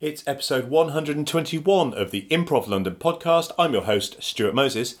It's episode 121 of the Improv London podcast. I'm your host, Stuart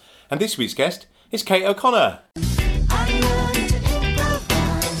Moses, and this week's guest is Kate O'Connor.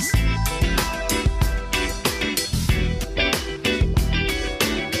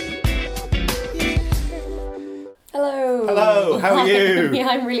 Hello. Hello, how are you? Yeah,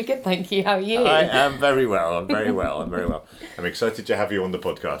 I'm really good, thank you. How are you? I am very well, I'm very well. I'm excited to have you on the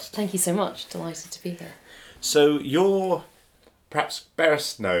podcast. Thank you so much. Delighted to be here. So you're perhaps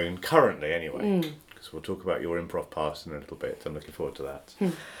best known, currently anyway, because we'll talk about your improv past in a little bit. I'm looking forward to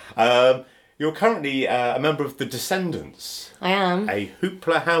that. You're currently a member of The Descendants. I am. A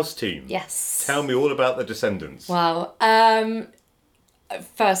Hoopla house team. Yes. Tell me all about The Descendants. Wow.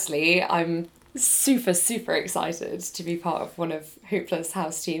 Firstly, I'm super excited to be part of one of Hoopla's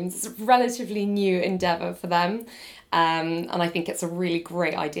house teams. It's a relatively new endeavour for them, and I think it's a really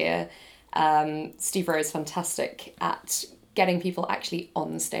great idea. Steve Rowe is fantastic at getting people actually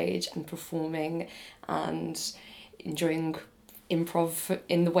on stage and performing and enjoying improv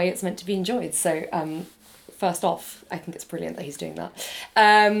in the way it's meant to be enjoyed. So first off, I think it's brilliant that he's doing that.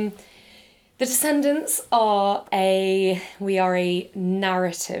 The Descendants are a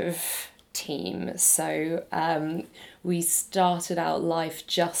narrative team. So we started out life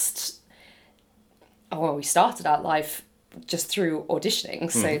just through auditioning.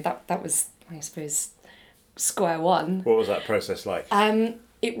 So that was, I suppose, square one. What was that process like?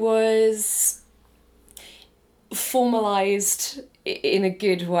 It was formalised in a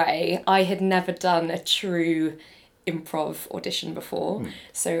good way. I had never done a true improv audition before,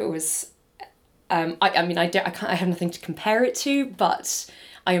 so it was. I have nothing to compare it to, but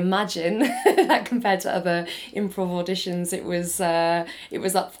I imagine that compared to other improv auditions, it was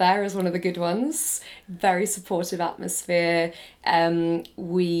up there as one of the good ones. Very supportive atmosphere.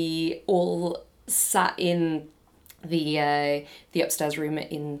 We all sat in the upstairs room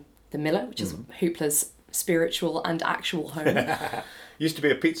in the Miller, which is Hoopla's spiritual and actual home. Used to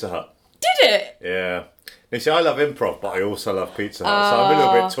be a Pizza Hut. Did it? Yeah. You see, I love improv, but I also love Pizza Hut, so I'm a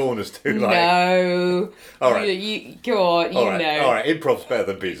little bit torn as to like. No. All right. You go on. All right. Know. All right. Improv's better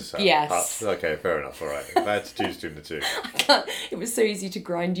than Pizza Hut. Yes. Okay. Fair enough. All right. If I had to choose between the two. It was so easy to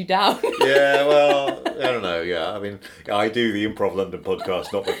grind you down. Yeah. Well, I don't know. Yeah. I mean, I do the Improv London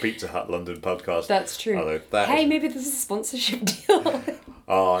podcast, not the Pizza Hut London podcast. That's true. Maybe this is a sponsorship deal.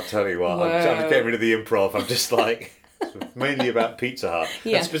 Oh, I'll tell you what. I'm getting rid of the improv. I'm just like. It's mainly about Pizza Hut.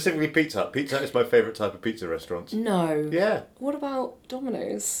 Yeah. And specifically Pizza Hut. Pizza Hut is my favourite type of pizza restaurant. No. Yeah. What about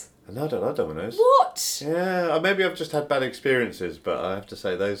Domino's? No, I don't like Domino's. What? Yeah, maybe I've just had bad experiences, but I have to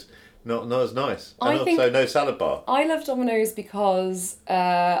say those not as nice. I And think also no salad bar. I love Domino's because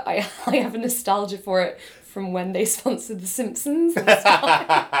I have a nostalgia for it from when they sponsored The Simpsons.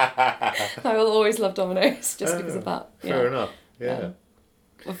 I will always love Domino's just because of that. Fair enough. Yeah.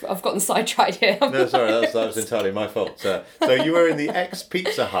 I've gotten sidetracked here. No, sorry, that was entirely my fault. So you were in the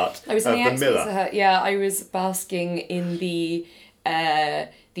ex-Pizza Hut I was in the Miller. Pizza Hut. Yeah, I was basking in the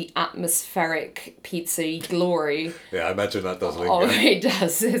atmospheric pizza glory. Yeah, I imagine that does linger. Oh, it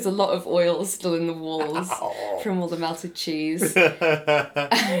does. There's a lot of oil still in the walls from all the melted cheese.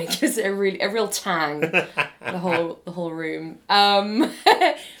 It gives it a real tang. The whole room.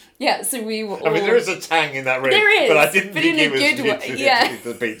 Yeah, so we were all... I mean, there is a tang in that room. There is, but I didn't but think in a it was good way, due to yeah.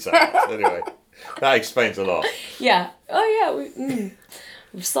 the Pizza Hut. Anyway, that explains a lot. Yeah. Oh, yeah.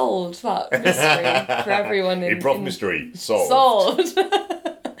 We've solved that mystery for everyone. Improv mystery solved.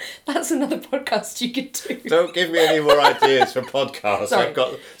 That's another podcast you could do. Don't give me any more ideas for podcasts. Sorry. I've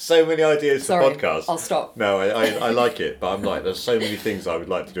got so many ideas for podcasts. I'll stop. No, I like it, but I'm like, there's so many things I would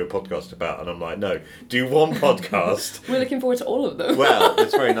like to do a podcast about, and I'm like, no, do one podcast. We're looking forward to all of them. Well,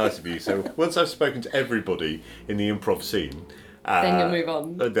 it's very nice of you. So once I've spoken to everybody in the improv scene, then you'll move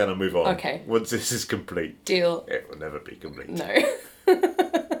on. Then I'll move on. Okay. Once this is complete. Deal. It will never be complete. No.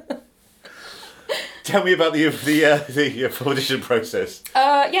 Tell me about the audition process.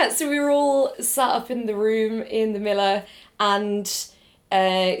 So we were all sat up in the room in the Miller, and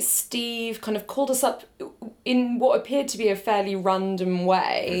Steve kind of called us up in what appeared to be a fairly random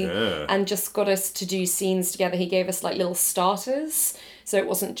way, and just got us to do scenes together. He gave us like little starters, so it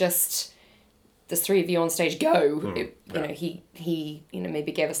wasn't just the three of you on stage go. He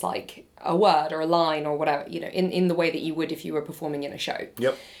maybe gave us like a word or a line or whatever, in the way that you would if you were performing in a show.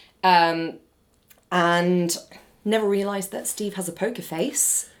 Yep. And never realised that Steve has a poker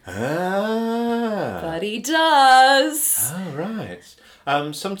face. But he does. Oh,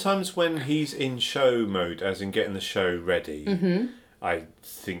 right. Sometimes when he's in show mode, as in getting the show ready, I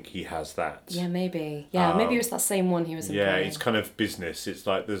think he has that. Yeah, maybe. Yeah, maybe it was that same one he was Yeah, employing. it's kind of business. It's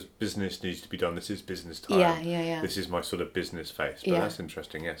like there's business needs to be done. This is business time. Yeah. This is my sort of business face. But Yeah. that's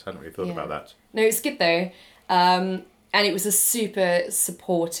interesting. Yes, I hadn't really thought about that. No, it's good though. And it was a super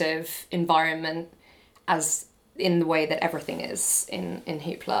supportive environment, as in the way that everything is in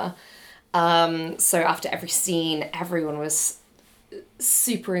Hoopla. So after every scene, everyone was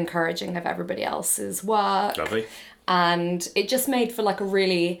super encouraging of everybody else's work. Lovely. And it just made for like a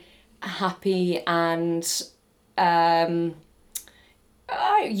really happy and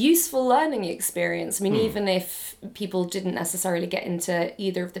useful learning experience. I mean, even if people didn't necessarily get into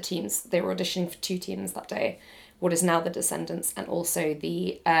either of the teams, they were auditioning for 2 teams that day, what is now the Descendants and also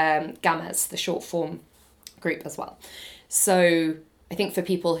the Gammas, the short form group as well. So I think for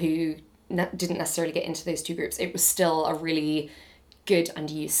people who didn't necessarily get into those 2 groups, it was still a really good and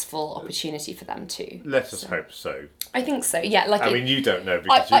useful opportunity for them too. Let us hope so. I think so. Yeah, like I mean, you don't know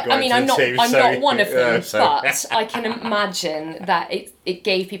because you've got I'm not team, not one of them, so. but I can imagine that it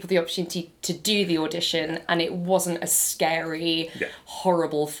gave people the opportunity to do the audition, and it wasn't a scary,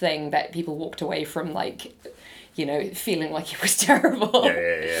 horrible thing that people walked away from like, you know, feeling like it was terrible.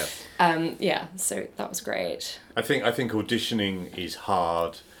 Yeah. So that was great. I think auditioning is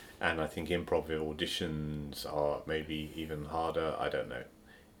hard, and I think improv auditions are maybe even harder. I don't know.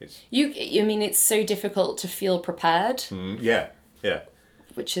 I mean, it's so difficult to feel prepared. Yeah.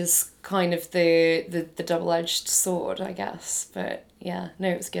 Which is kind of the double-edged sword, I guess. But yeah, no,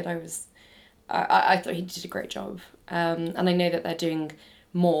 it was good. I thought he did a great job. And I know that they're doing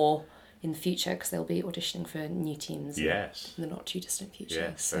more in the future because they'll be auditioning for new teams. Yes. In the not too distant future.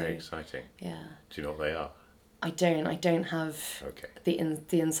 Yes, so, very exciting. Yeah. Do you know what they are? I don't have okay.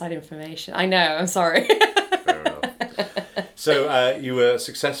 the inside information. I know, I'm sorry. Fair enough. So you were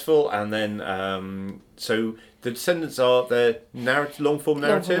successful, and then so the Descendants are the long form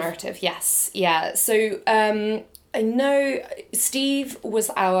narrative. Long form narrative, yes, yeah. So I know Steve was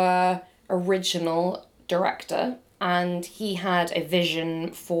our original director, and he had a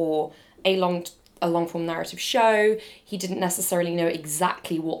vision for a long form narrative show. He didn't necessarily know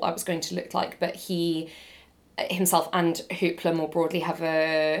exactly what that was going to look like, but he himself and Hoopla more broadly have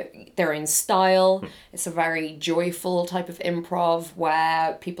their own style. It's a very joyful type of improv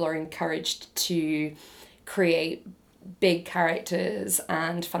where people are encouraged to create big characters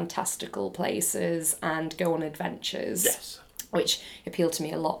and fantastical places and go on adventures. Yes. Which appealed to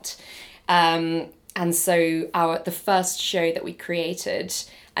me a lot. And so the first show that we created,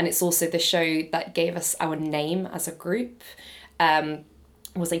 and it's also the show that gave us our name as a group,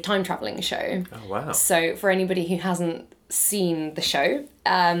 was a time travelling show. Oh, wow. So for anybody who hasn't seen the show,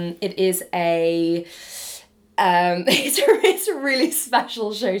 it is it's a really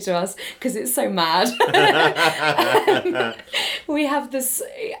special show to us because it's so mad. We have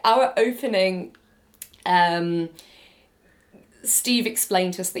our opening, Steve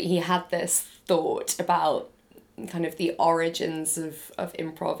explained to us that he had this thought about kind of the origins of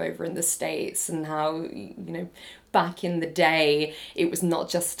improv over in the States and how, you know, back in the day it was not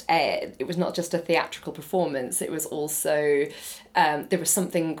just a theatrical performance, it was also there was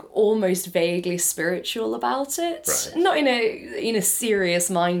something almost vaguely spiritual about it. Right. Not in a serious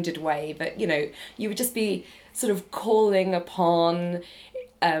minded way, but you know, you would just be sort of calling upon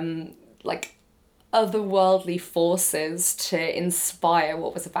like otherworldly forces to inspire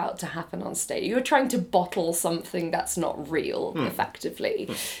what was about to happen on stage. You're trying to bottle something that's not real, effectively.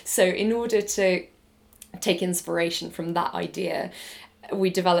 So in order to take inspiration from that idea, we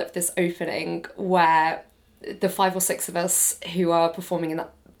developed this opening where the 5 or 6 of us who are performing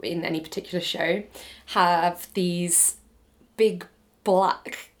in any particular show have these big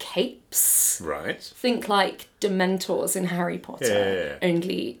black capes. Right. Think like Dementors in Harry Potter,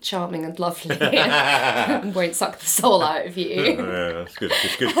 only charming and lovely and won't suck the soul out of you. That's good.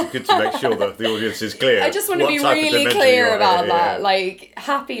 It's good to make sure that the audience is clear. I just want to be really clear about that. Like,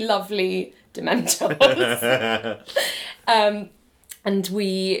 happy, lovely Dementors. And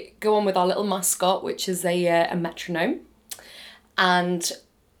we go on with our little mascot, which is a metronome. And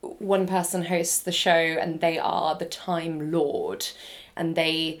one person hosts the show, and they are the Time Lord, and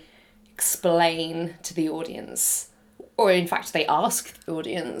they explain to the audience, or in fact they ask the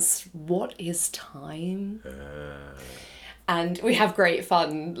audience, what is time? And we have great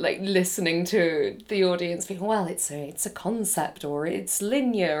fun, like, listening to the audience being, well, it's a concept, or it's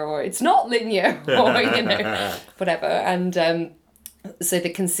linear, or it's not linear, or, you know, whatever. And so the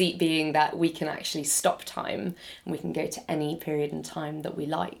conceit being that we can actually stop time and we can go to any period in time that we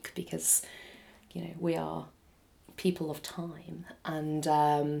like, because, you know, we are people of time.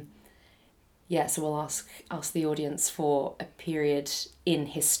 And So we'll ask the audience for a period in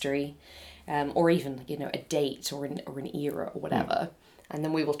history, or even a date or an era or whatever, and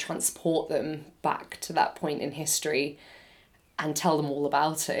then we will transport them back to that point in history, and tell them all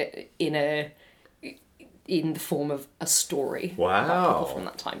about it in the form of a story about people from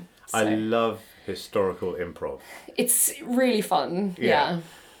that time. So I love historical improv. it's really fun. Yeah.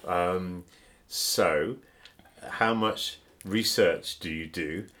 So, how much research do you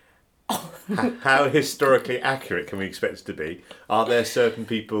do? How historically accurate can we expect it to be? Are there certain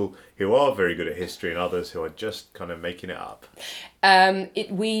people who are very good at history and others who are just kind of making it up?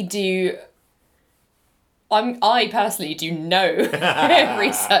 We do. I personally do no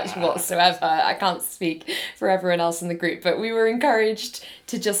research whatsoever. I can't speak for everyone else in the group, but we were encouraged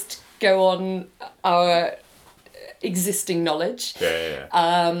to just go on our existing knowledge.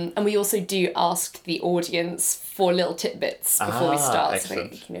 And we also do ask the audience for little tidbits before we start.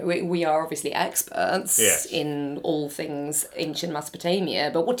 Excellent. So, we are obviously experts in all things ancient Mesopotamia,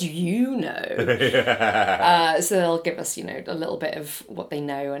 but what do you know? So they'll give us, a little bit of what they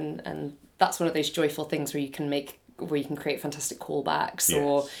know, and that's one of those joyful things where you can create fantastic callbacks,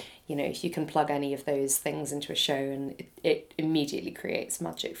 or if you can plug any of those things into a show, and it immediately creates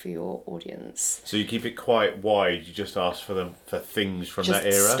magic for your audience. So you keep it quite wide. You just ask for them for things from Just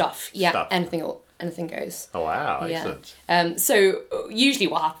that era. Stuff. Anything goes. Oh wow! Excellent. So usually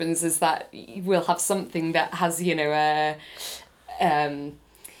what happens is that we'll have something that has an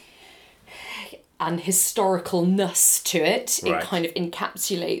historicalness to it. Right. It kind of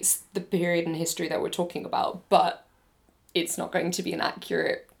encapsulates the period in history that we're talking about, but it's not going to be an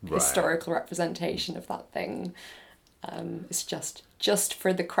accurate historical representation of that thing. It's just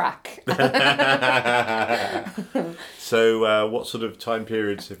for the crack. So what sort of time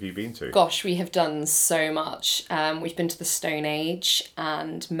periods have you been to? Gosh, we have done so much. We've been to the Stone Age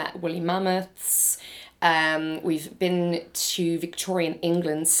and met woolly mammoths. We've been to Victorian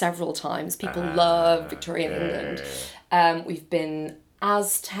England several times. People love Victorian England. We've been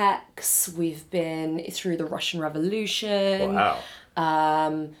Aztecs. We've been through the Russian Revolution. Wow.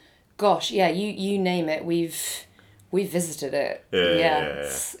 You name it. We've visited it.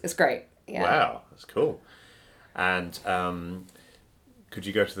 It's great. Yeah. Wow, that's cool. And could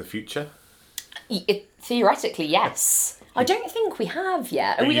you go to the future? Theoretically, yes. I don't think we have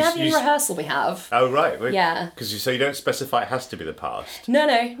yet. In rehearsal we have. Oh right. Yeah. Because you don't specify it has to be the past. No.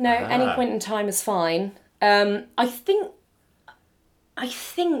 Any point in time is fine. I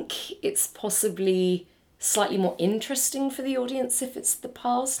think it's possibly slightly more interesting for the audience if it's the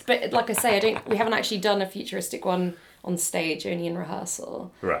past. But like I say, we haven't actually done a futuristic one on stage, only in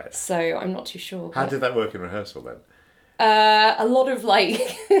rehearsal. Right. So I'm not too sure. How did that work in rehearsal then? A lot of bleep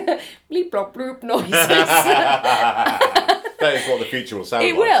blop bloop noises. That is what the future will sound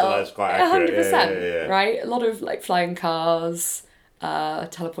It like. will. So that's quite accurate. 100%. Right? A lot of flying cars,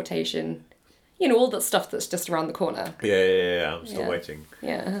 teleportation. All that stuff that's just around the corner. Yeah. I'm still waiting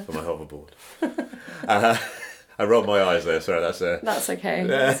for my hoverboard. I rolled my eyes there. Sorry, That's okay.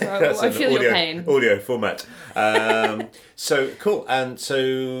 That's right. I feel your pain. Audio format. So cool. And so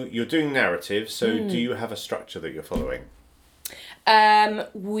you're doing narrative. So do you have a structure that you're following?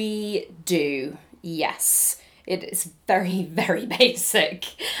 We do. Yes. It is very, very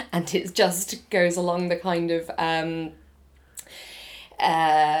basic, and it just goes along the kind of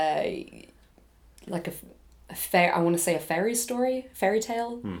like a fairy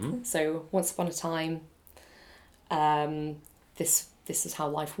tale. Mm-hmm. So once upon a time, this is how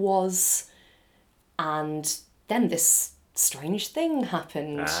life was, and then this strange thing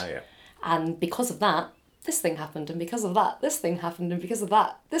happened. And because of that, this thing happened, and because of that, this thing happened, and because of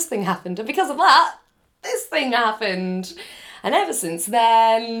that, this thing happened, and because of that, this thing happened. And ever since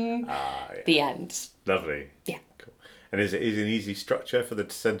then, the end. Lovely. Yeah. Cool. And is it an easy structure for the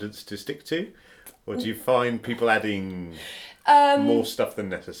descendants to stick to? Or do you find people adding more stuff than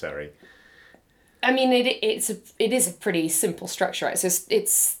necessary? I mean, it is a pretty simple structure, right? So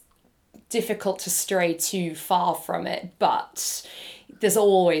it's difficult to stray too far from it, but there's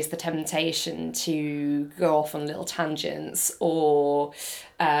always the temptation to go off on little tangents or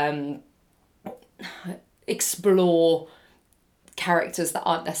explore characters that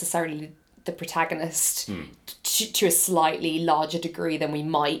aren't necessarily the protagonist to a slightly larger degree than we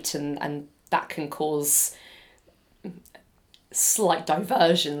might, and that can cause slight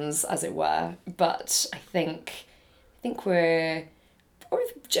diversions, as it were. But I think we're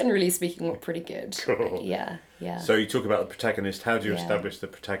generally speaking, we're pretty good. Cool. Yeah. So you talk about the protagonist. How do you establish the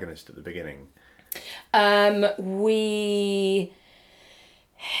protagonist at the beginning? It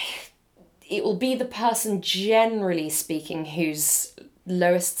will be the person, generally speaking, who's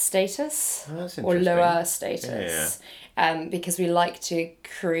lowest status Oh, that's or interesting. lower status. Because we like to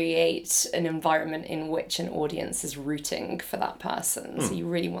create an environment in which an audience is rooting for that person. So you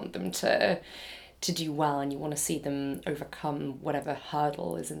really want them to do well, and you want to see them overcome whatever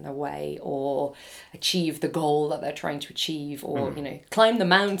hurdle is in their way, or achieve the goal that they're trying to achieve, or climb the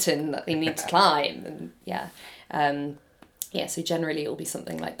mountain that they need to climb. And so generally it'll be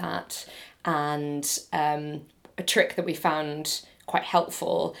something like that. And a trick that we found quite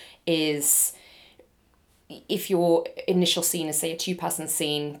helpful is, if your initial scene is, say, a two-person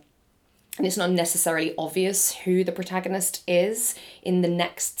scene, and it's not necessarily obvious who the protagonist is, in the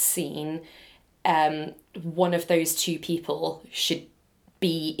next scene, one of those two people should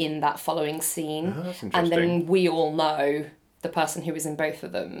be in that following scene. Oh, that's and interesting. then we all know the person who is in both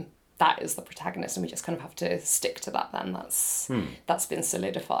of them, that is the protagonist, and we just kind of have to stick to that then. That's been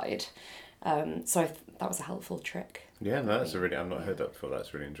solidified. So that was a helpful trick. Yeah, no, that's I've not heard that before.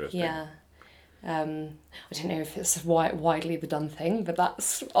 That's really interesting. Yeah. I don't know if it's a widely the done thing, but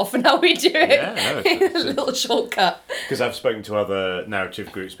that's often how we do it. Yeah, no, a little shortcut. Because I've spoken to other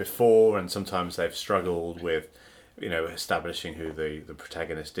narrative groups before, and sometimes they've struggled with, establishing who the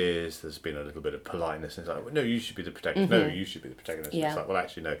protagonist is. There's been a little bit of politeness, and it's like, well, no, you should be the protagonist. No, you should be the protagonist. Yeah. It's like, well,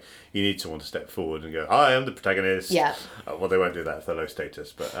 actually, no, you need someone to step forward and go, I am the protagonist. Yeah. Well, they won't do that if they're low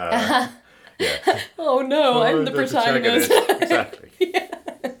status, but yeah. Oh no, I'm the protagonist. Exactly.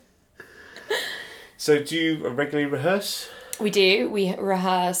 So do you regularly rehearse? We do. We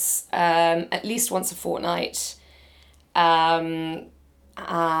rehearse at least once a fortnight, and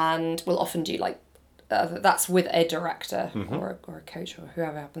we'll often do that's with a director or a coach or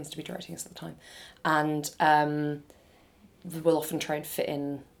whoever happens to be directing us at the time, and we'll often try and fit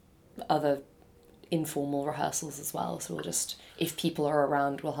in other informal rehearsals as well. So we'll just, if people are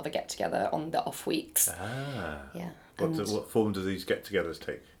around, we'll have a get together on the off weeks. Yeah. What form do these get-togethers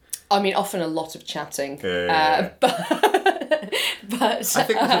take? I mean, often a lot of chatting. Yeah. But I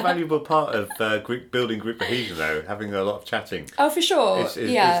think it's a valuable part of building group cohesion, though, having a lot of chatting. Oh, for sure. I would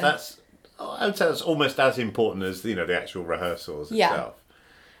say that's almost as important as the actual rehearsals itself.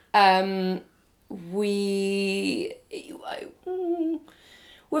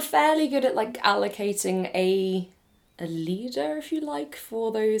 We're fairly good at allocating a leader, if you like,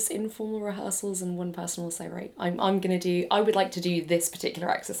 for those informal rehearsals, and one person will say, right, I would like to do this particular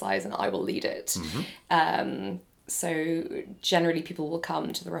exercise and I will lead it. So generally people will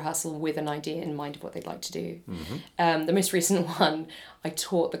come to the rehearsal with an idea in mind of what they'd like to do. The most recent one, I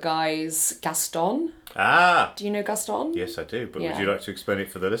taught the guys Gaston. Do you know Gaston? Yes, I do, but Yeah. would you like to explain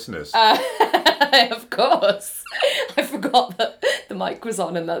it for the listeners? Of course. I forgot that the mic was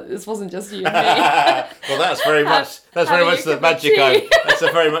on and that this wasn't just you and me. Well, that's very much the magic. That's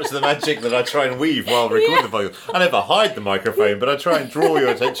very much the magic that I try and weave while recording the podcast. I never hide the microphone, but I try and draw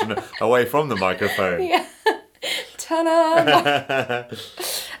your attention away from the microphone. Yeah. Ta-da!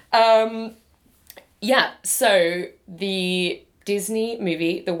 So the Disney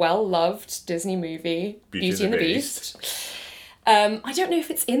movie, the well-loved Disney movie, Beauty and the Beast. I don't know if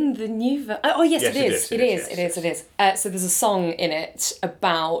it's in the new version. Oh, yes, it is. It is. So there's a song in it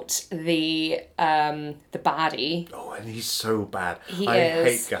about the baddie. Oh, and he's so bad. I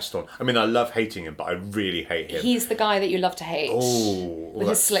hate Gaston. I mean, I love hating him, but I really hate him. He's the guy that you love to hate. Oh, with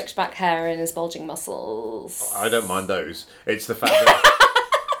his slicked back hair and his bulging muscles. I don't mind those. It's the fact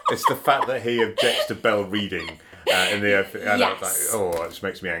that he objects to Belle reading. Yes. It just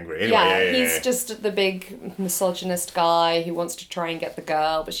makes me angry. Anyway, he's just the big misogynist guy who wants to try and get the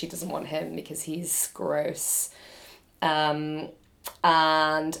girl, but she doesn't want him because he's gross. And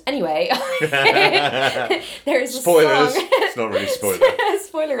anyway, there is a spoilers. song. It's not really spoiler.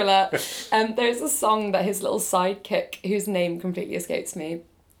 Spoiler alert. There's a song that his little sidekick, whose name completely escapes me,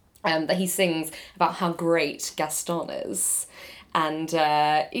 that he sings about how great Gaston is, and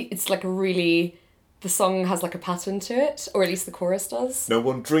it's like a really. The song has a pattern to it, or at least the chorus does. No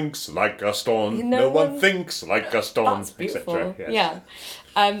one drinks like Gaston. No one thinks like Gaston. That's beautiful. Yes.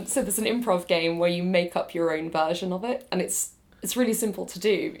 Yeah. So there's an improv game where you make up your own version of it, and it's really simple to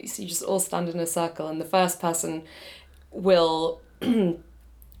do. So you just all stand in a circle, and the first person will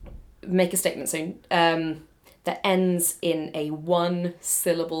make a statement that ends in a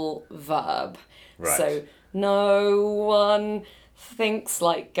one-syllable verb. Right. So no one thinks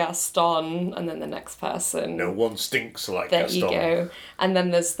like Gaston, and then the next person. No one stinks like there Gaston. You go. And then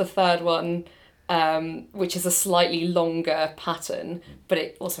there's the third one, which is a slightly longer pattern, but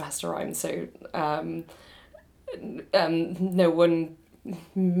it also has to rhyme. So no one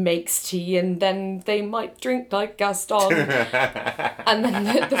makes tea, and then they might drink like Gaston. And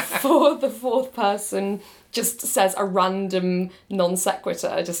then the fourth person just says a random non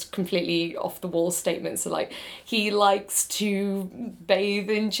sequitur, just completely off the wall statements. So like, he likes to bathe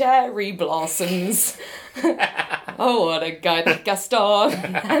in cherry blossoms. Oh, what a guy, that Gaston.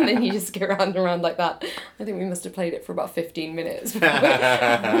 And then you just go round and around like that. I think we must have played it for about 15 minutes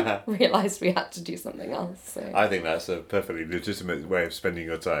before we realised we had to do something else. So. I think that's a perfectly legitimate way of spending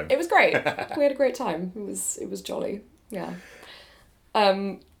your time. It was great. We had a great time. It was jolly. Yeah.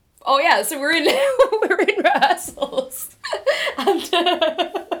 Oh yeah, so we're in rehearsals, and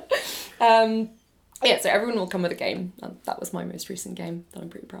yeah, so everyone will come with a game. That was my most recent game that I'm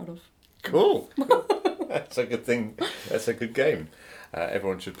pretty proud of. Cool. That's a good thing. That's a good game.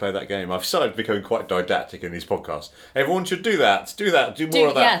 Everyone should play that game. I've started becoming quite didactic in these podcasts. Everyone should do that. Do more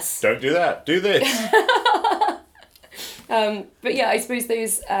of that. Yes. Don't do that. Do this. But yeah, I suppose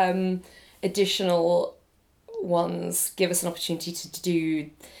those additional ones give us an opportunity to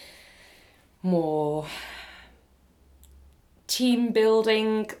do more team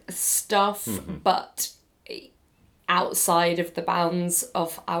building stuff, but outside of the bounds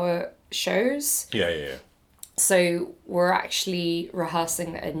of our shows. Yeah. So we're actually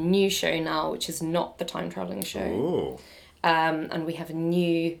rehearsing a new show now, which is not the time travelling show. Ooh. And we have a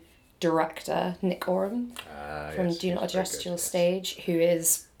new director, Nick Oram, from Yes, Do Not he's very Adjust good, Your yes. Stage, who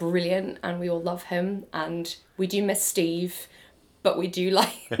is brilliant, and we all love him. And we do miss Steve, but we do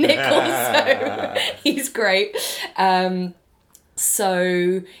like Nick also. He's great.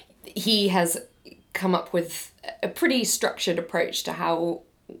 So he has come up with a pretty structured approach to how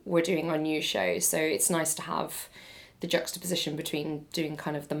we're doing our new show. So it's nice to have the juxtaposition between doing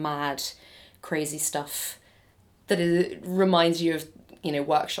kind of the mad, crazy stuff that reminds you of,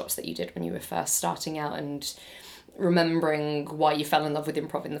 workshops that you did when you were first starting out, and remembering why you fell in love with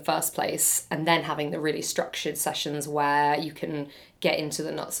improv in the first place, and then having the really structured sessions where you can get into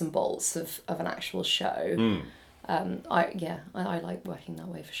the nuts and bolts of an actual show. I like working that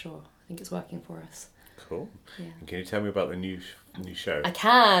way for sure. I think it's working for us. Cool. Yeah. And can you tell me about the new show? I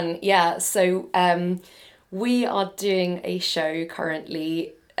can, yeah. So we are doing a show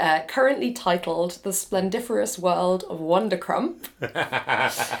currently titled The Splendiferous World of Wondercrump,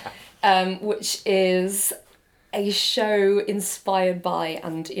 which is a show inspired by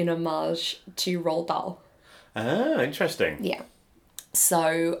and in homage to Roald Dahl. Ah, interesting. Yeah.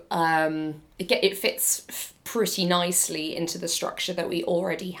 So it fits pretty nicely into the structure that we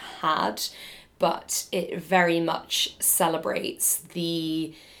already had, but it very much celebrates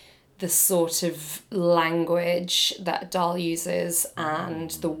the sort of language that Dahl uses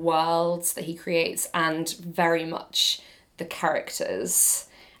and the worlds that he creates, and very much the characters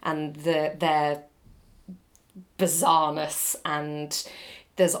and their bizarreness. And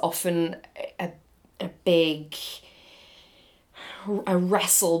there's often a big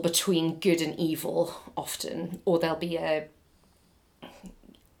wrestle between good and evil often, or there'll be a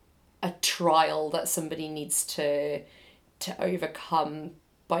trial that somebody needs to overcome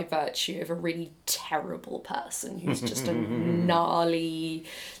by virtue of a really terrible person who's just a gnarly,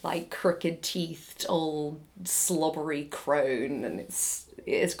 like crooked-teethed old slobbery crone, and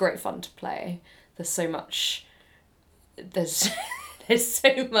it's great fun to play. There's so much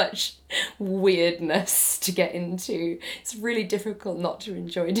weirdness to get into. It's really difficult not to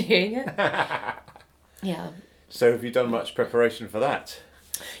enjoy doing it. Yeah. So have you done much preparation for that?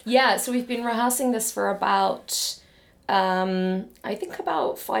 Yeah, so we've been rehearsing this for about, I think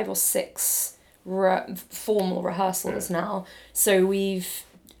about 5 or 6 formal rehearsals now. So we've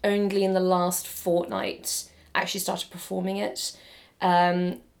only in the last fortnight actually started performing it.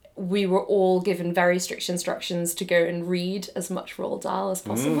 We were all given very strict instructions to go and read as much Roald Dahl as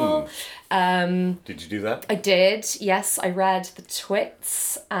possible. Did you do that? I did, yes. I read The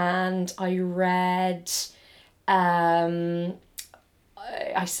Twits, and I read... I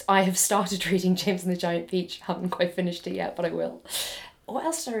have started reading James and the Giant Peach. Haven't quite finished it yet, but I will. What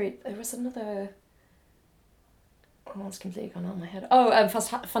else did I read? There was another... Oh, it's completely gone out of my head. Oh,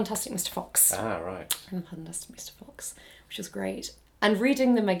 Fantastic Mr. Fox. Ah, right. And Fantastic Mr. Fox, which was great. And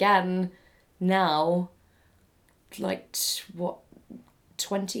reading them again now, like,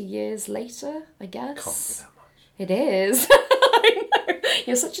 20 years later, I guess? Can't be that much. It is. I know.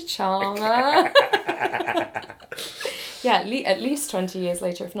 You're such a charmer. Yeah, at least 20 years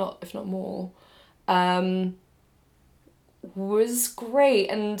later, if not more. Was great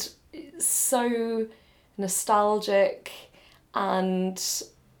and so nostalgic, and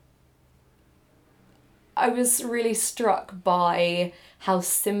I was really struck by how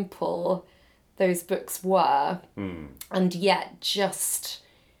simple those books were, and yet just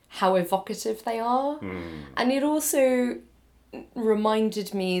how evocative they are. And it also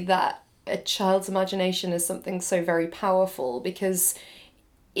reminded me that a child's imagination is something so very powerful, because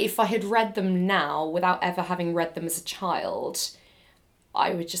if I had read them now without ever having read them as a child,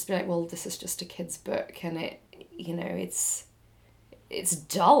 I would just be like, well, this is just a kid's book, and it's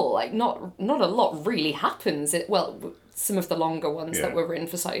dull. Like, not a lot really happens. Some of the longer ones that were written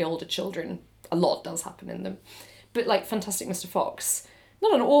for slightly older children, a lot does happen in them. But like Fantastic Mr. Fox,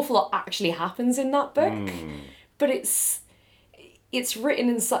 not an awful lot actually happens in that book, but it's written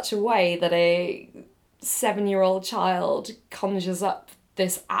in such a way that a 7-year-old child conjures up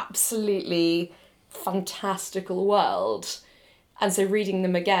this absolutely fantastical world. And so reading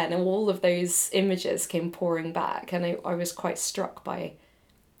them again, and all of those images came pouring back, and I was quite struck by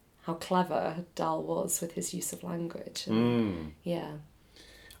how clever Dahl was with his use of language. Yeah.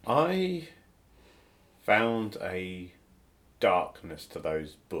 I found a darkness to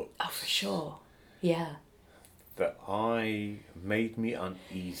those books. Oh, for sure. Yeah. That made me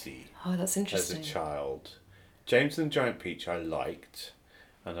uneasy. Oh, that's interesting. As a child. James and the Giant Peach I liked,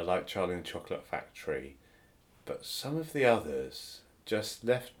 and I liked Charlie and the Chocolate Factory, but some of the others just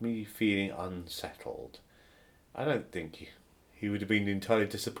left me feeling unsettled. I don't think he would have been entirely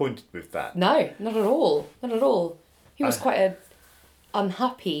disappointed with that. No, not at all. Not at all. He was quite an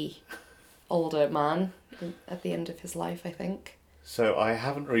unhappy older man at the end of his life, I think. So I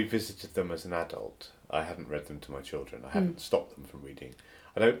haven't revisited them as an adult. I haven't read them to my children. I haven't stopped them from reading.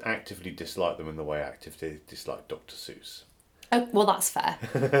 I don't actively dislike them in the way I actively dislike Dr. Seuss. Oh, well, that's fair.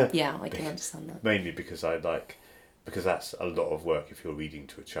 Yeah, I can understand that. Mainly because because that's a lot of work if you're reading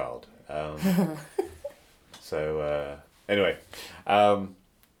to a child. Anyway,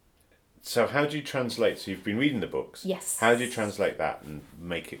 so how do you translate? So you've been reading the books. Yes. How do you translate that and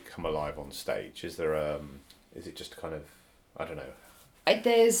make it come alive on stage? Is there is it just kind of, I don't know.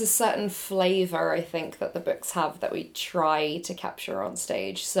 There's a certain flavour, I think, that the books have that we try to capture on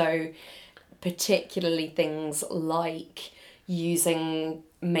stage. So particularly things like using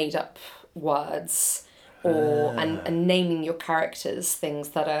made up words and naming your characters things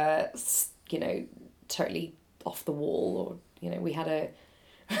that are, totally off the wall, or, we had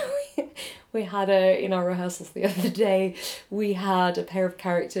a in our rehearsals the other day, we had a pair of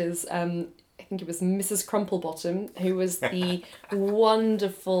characters, I think it was Mrs. Crumplebottom, who was the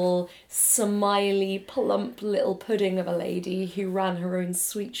wonderful, smiley, plump little pudding of a lady who ran her own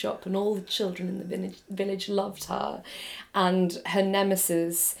sweet shop, and all the children in the village loved her. And her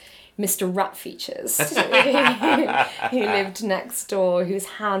nemesis, Mr. Ratfeatures, who lived next door, whose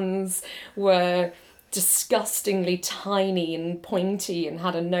hands were disgustingly tiny and pointy and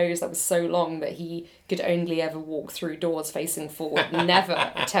had a nose that was so long that he could only ever walk through doors facing forward,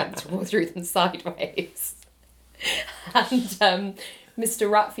 never attempt to walk through them sideways. And Mr.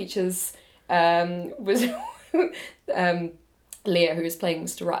 Ratfeatures was Leah, who was playing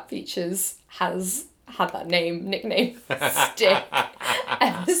Mr. Ratfeatures, has had that nickname stick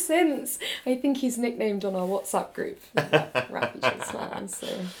ever since. I think he's nicknamed on our WhatsApp group Ratfeatures now. So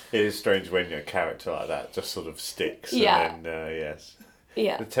it is strange when a character like that just sort of sticks. Yeah. And then, yes.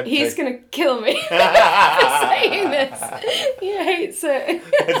 Yeah. He's gonna kill me for saying this. He hates it.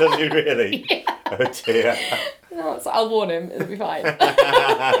 Does he really? Yeah. Oh dear. No, so I'll warn him. It'll be fine.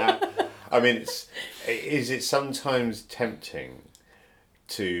 I mean, is it sometimes tempting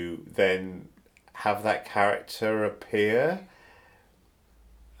to then have that character appear?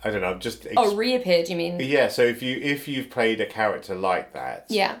 I don't know. Just reappeared, you mean? Yeah. So if you've played a character like that,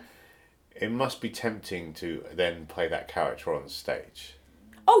 yeah, it must be tempting to then play that character on stage.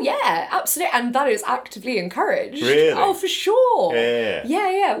 Oh yeah, absolutely, and that is actively encouraged. Really? Oh, for sure. Yeah.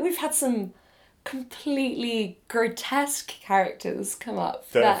 Yeah. We've had some completely grotesque characters come up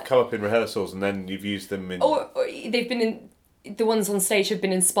that have come up in rehearsals, and then you've used them in. Or they've been in. The ones on stage have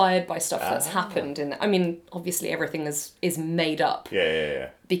been inspired by stuff that's happened, and I mean, obviously everything is made up. Yeah.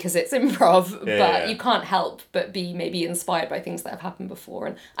 Because it's improv, but you can't help but be maybe inspired by things that have happened before,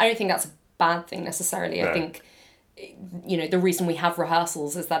 and I don't think that's a bad thing necessarily. No. I think, the reason we have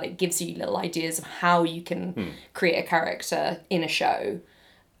rehearsals is that it gives you little ideas of how you can create a character in a show.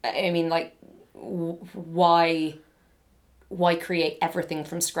 I mean, like, why create everything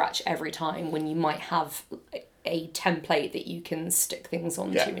from scratch every time when you might have a template that you can stick things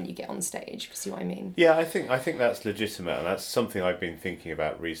onto when you get on stage? You see what I mean? Yeah, I think that's legitimate, and that's something I've been thinking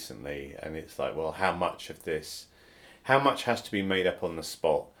about recently. And it's like, well, how much has to be made up on the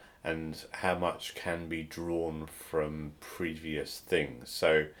spot, and how much can be drawn from previous things?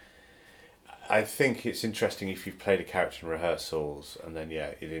 So I think it's interesting if you've played a character in rehearsals, and then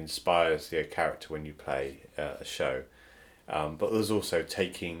it inspires the character when you play a show. But there's also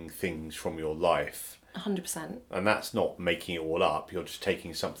taking things from your life 100%. And that's not making it all up. You're just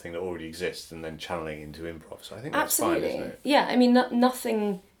taking something that already exists and then channeling into improv. So I think that's Absolutely. fine, isn't it? Yeah, I mean,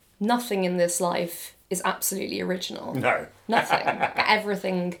 nothing in this life is absolutely original. No. Nothing.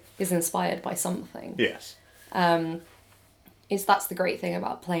 Everything is inspired by something. Yes. That's the great thing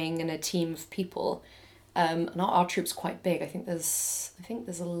about playing in a team of people. And our troup's quite big. I think there's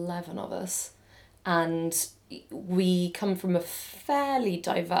 11 of us, and we come from a fairly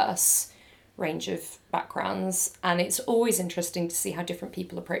diverse range of backgrounds, and it's always interesting to see how different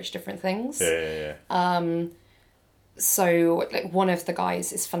people approach different things. Yeah. So, like, one of the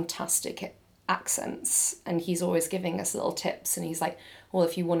guys is fantastic at accents, and he's always giving us little tips, and he's like, well,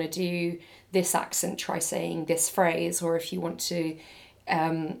 if you want to do this accent, try saying this phrase, or if you want to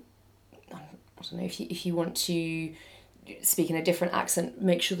I don't know, if you want to speak in a different accent,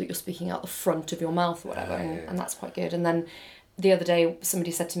 make sure that you're speaking out the front of your mouth or whatever, and that's quite good. And then the other day, somebody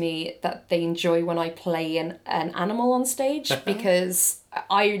said to me that they enjoy when I play an animal on stage because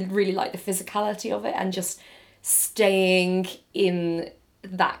I really like the physicality of it and just staying in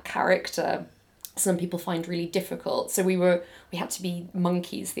that character. Some people find really difficult. So we had to be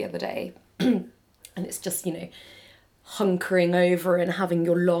monkeys the other day, and it's just, hunkering over and having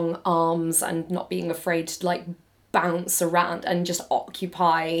your long arms and not being afraid to like bounce around and just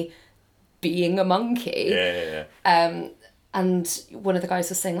occupy being a monkey. Yeah. And one of the guys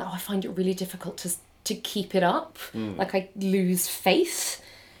was saying, I find it really difficult to keep it up. Like, I lose faith.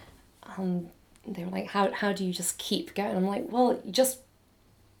 They were like, how do you just keep going? I'm like, well,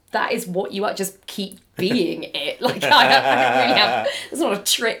 that is what you are. Just keep being it. Like, I don't really have, there's not a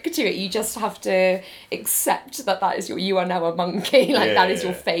trick to it. You just have to accept that is you are now a monkey. Like, that is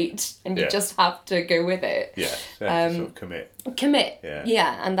your fate, and you just have to go with it. Yeah, sort of commit. Commit.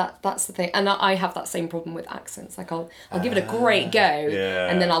 Yeah. And that's the thing. And I have that same problem with accents. Like, I'll give it a great go,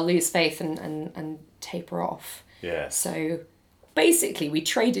 and then I'll lose faith and taper off. Yeah. So basically, we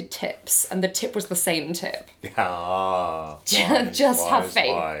traded tips, and the tip was the same tip. Just have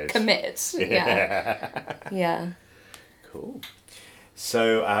faith. Commit. Yeah. Cool.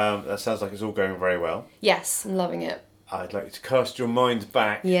 So that sounds like it's all going very well. Yes, I'm loving it. I'd like to cast your mind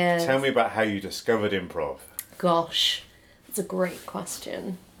back. Yes. Tell me about how you discovered improv. Gosh, that's a great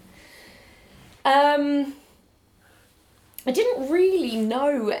question. I didn't really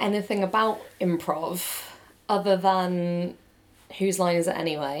know anything about improv other than Whose Line Is It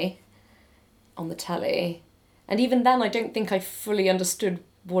Anyway? On the telly. And even then, I don't think I fully understood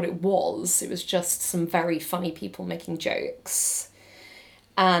what it was. It was just some very funny people making jokes.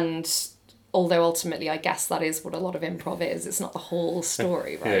 And although ultimately, I guess that is what a lot of improv is, it's not the whole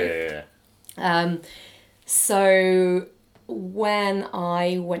story, right? Yeah. So when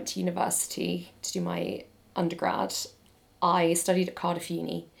I went to university to do my undergrad, I studied at Cardiff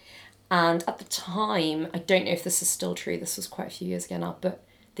Uni. And at the time, I don't know if this is still true, this was quite a few years ago now, but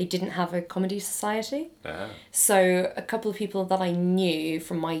they didn't have a comedy society. So a couple of people that I knew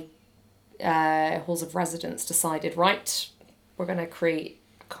from my halls of residence decided, right, we're going to create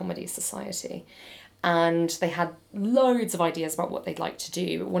a comedy society. And they had loads of ideas about what they'd like to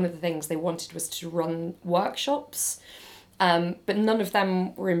do. But one of the things they wanted was to run workshops. But none of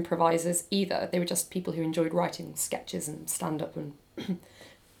them were improvisers either. They were just people who enjoyed writing sketches and stand-up and...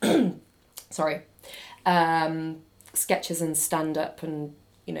 sketches and stand-up and,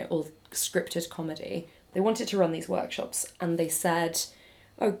 all scripted comedy. They wanted to run these workshops, and they said,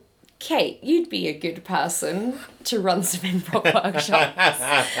 oh, Kate, you'd be a good person to run some improv workshops.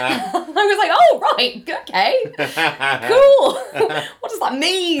 I was like, oh, right, okay, cool. What does that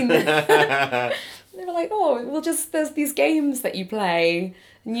mean? They were like, oh, well, there's these games that you play,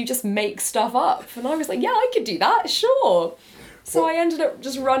 and you just make stuff up. And I was like, yeah, I could do that, sure. So I ended up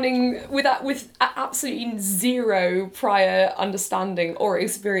just running with absolutely zero prior understanding or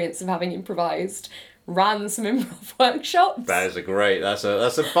experience of having improvised. Ran some improv workshops. That's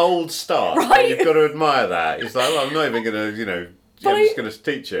a bold start. Right? You've got to admire that. It's like, well, I'm not even going to, I'm just going to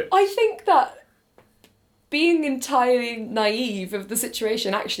teach it. I think that being entirely naive of the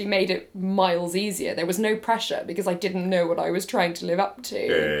situation actually made it miles easier. There was no pressure because I didn't know what I was trying to live up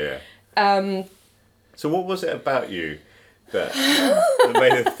to. Yeah. So what was it about you that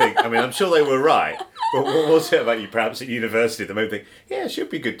made her think, I'm sure they were right, but what was it about you perhaps at university that made her think, yeah, it should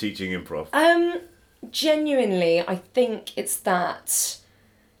be good teaching improv? Genuinely, I think it's that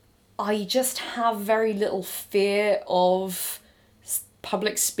I just have very little fear of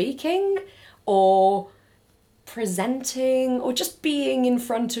public speaking or presenting or just being in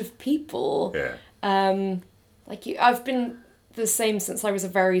front of people. Yeah. I've been the same since I was a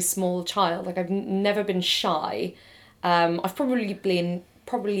very small child. I've never been shy. I've probably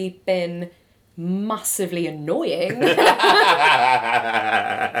been massively annoying.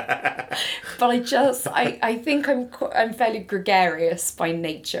 But I think I'm fairly gregarious by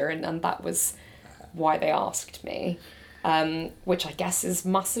nature, and that was why they asked me, which I guess is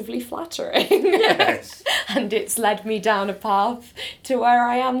massively flattering. Yes. And it's led me down a path to where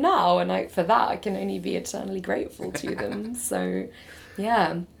I am now, and for that I can only be eternally grateful to them. So,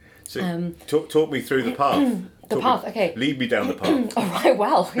 yeah. So talk me through the path. Okay. Lead me down the path. All right,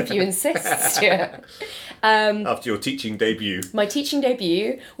 well, if you insist. Yeah. After your teaching debut. My teaching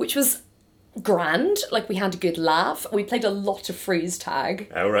debut, which was grand, like we had a good laugh. We played a lot of freeze tag.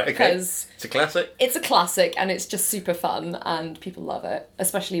 Oh, right, okay. Because it's a classic. It's a classic, and it's just super fun, and people love it,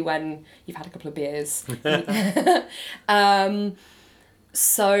 especially when you've had a couple of beers.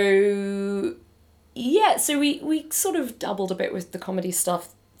 So we sort of dabbled a bit with the comedy stuff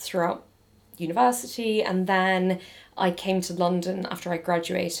throughout university, and then I came to London after I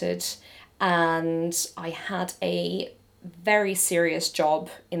graduated, and I had a very serious job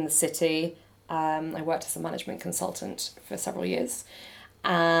in the city. I worked as a management consultant for several years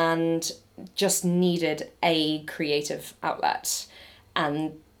and just needed a creative outlet.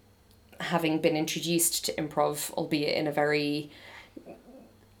 And having been introduced to improv, albeit in a very,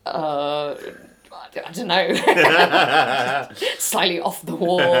 I don't know, slightly off the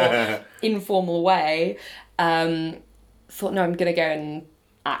wall, informal way, thought, no, I'm going to go and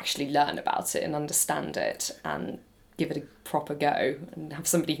actually learn about it and understand it and give it a proper go and have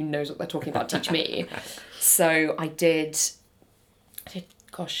somebody who knows what they're talking about teach me. So I did,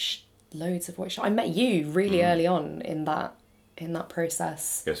 loads of workshops. I met you really early on in that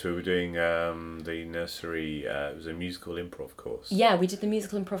process. Yes, we were doing the nursery, it was a musical improv course. Yeah, we did the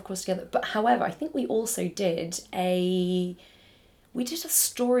musical improv course together. But however, I think we also did a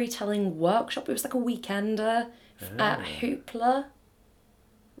storytelling workshop. It was like a weekender at Hoopla.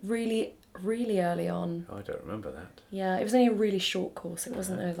 Really, really early on. Oh, I don't remember that. Yeah, it was only a really short course. It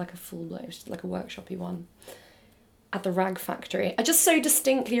wasn't like a full, it was just like a workshop-y one. At the Rag Factory. I just so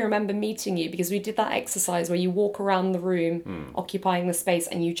distinctly remember meeting you because we did that exercise where you walk around the room, occupying the space,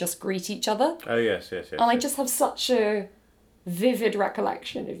 and you just greet each other. Oh, yes. And I just have such a vivid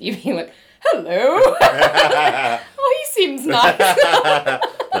recollection of you being like, hello. Oh, he seems nice.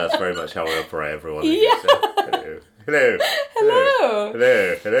 That's very much how I operate, everyone. Yeah. So, hello.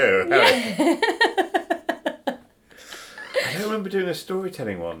 Yeah. I don't remember doing a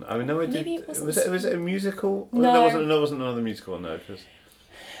storytelling one. I mean, no, I did. Maybe it wasn't. Was it a musical? No. That wasn't another musical one. No, because.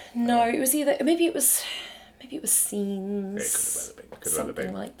 No, it was either maybe it was scenes. It could have been.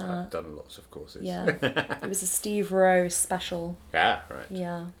 Something like that. I've done lots of courses. Yeah, it was a Steve Rowe special. Yeah, right.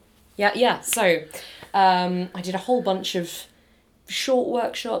 Yeah. So, I did a whole bunch of short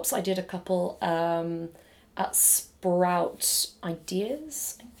workshops. I did a couple at Sprout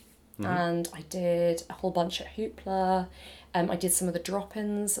Ideas. And I did a whole bunch at Hoopla. I did some of the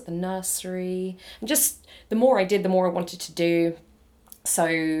drop-ins at the nursery. And just the more I did, the more I wanted to do. So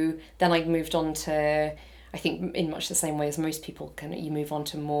then I moved on to, I think in much the same way as most people can, you move on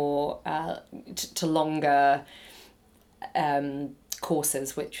to more, to longer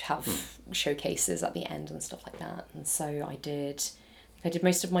courses which have showcases at the end and stuff like that. And so I did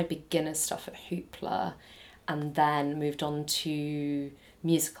most of my beginner stuff at Hoopla, and then moved on to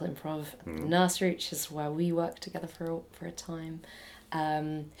musical improv nursery, which is where we worked together for a time.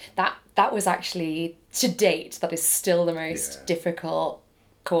 That was actually, to date, that is still the most difficult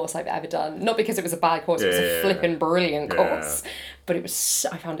course I've ever done. Not because it was a bad course, it was a flippin' brilliant course, but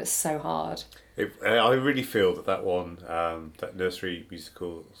I found it so hard. I really feel that one, that nursery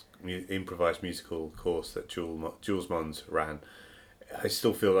improvised musical course that Jules Mons ran, I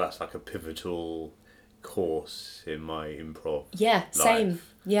still feel that's like a pivotal course in my improv life. Same.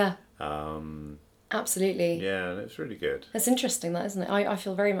 Yeah. Absolutely. Yeah, it's really good. It's interesting, that, isn't it? I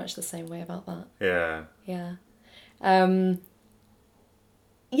feel very much the same way about that. Yeah. Yeah.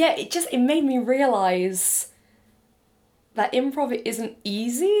 It made me realise that improv isn't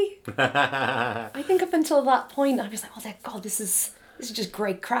easy. I think up until that point I was like, oh God, this is just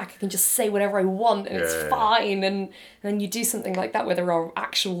great crack. I can just say whatever I want and it's fine. And then you do something like that where there are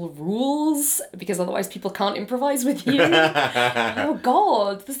actual rules, because otherwise people can't improvise with you. Oh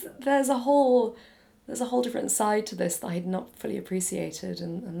God, there's a whole different side to this that I had not fully appreciated,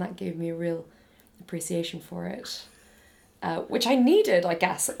 and that gave me a real appreciation for it. Which I needed, I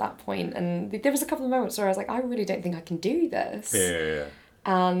guess, at that point. And there was a couple of moments where I was like, I really don't think I can do this. Yeah.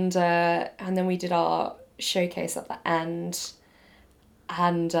 And then we did our showcase at the end.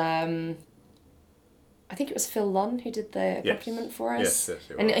 And I think it was Phil Lunn who did the accompaniment for us. Yes,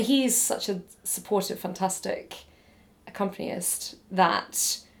 and he's such a supportive, fantastic accompanist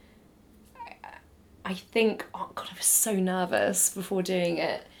that I think, oh God, I was so nervous before doing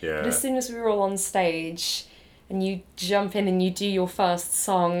it. Yeah. But as soon as we were all on stage and you jump in and you do your first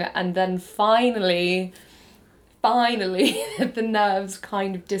song and then finally, the nerves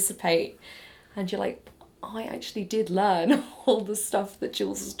kind of dissipate and you're like, I actually did learn all the stuff that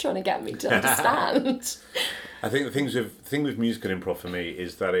Jules was trying to get me to understand. I think the thing with musical improv for me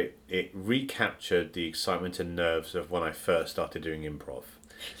is that it recaptured the excitement and nerves of when I first started doing improv.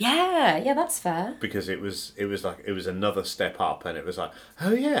 Yeah, that's fair. Because it was another step up, and it was like,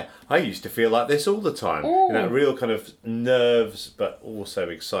 oh yeah, I used to feel like this all the time. Ooh. You know, real kind of nerves, but also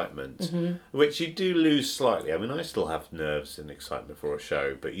excitement, which you do lose slightly. I mean, I still have nerves and excitement for a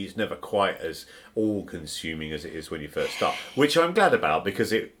show, but it's never quite as all-consuming as it is when you first start, which I'm glad about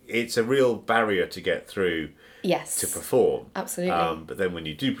because it's a real barrier to get through. Yes. To perform. Absolutely. But then when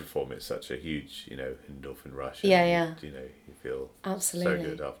you do perform, it's such a huge, endorphin rush. Yeah, and, you feel absolutely so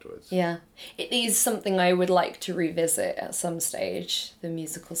good afterwards. Yeah. It is something I would like to revisit at some stage, the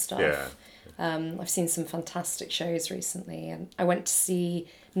musical stuff. Yeah. I've seen some fantastic shows recently, and I went to see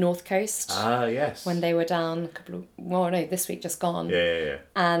North Coast. Ah, yes. When they were down this week just gone. Yeah.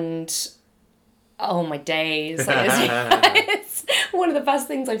 And oh my days. It's one of the best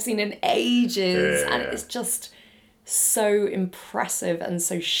things I've seen in ages. Yeah. And it's just so impressive and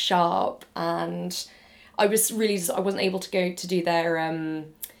so sharp. And I wasn't able to go to do their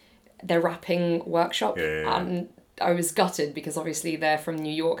rapping workshop. Yeah. And I was gutted because obviously they're from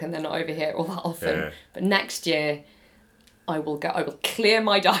New York and they're not over here all that often. Yeah. But next year I will go. I will clear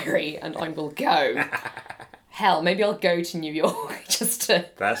my diary and I will go. Hell, maybe I'll go to New York just to...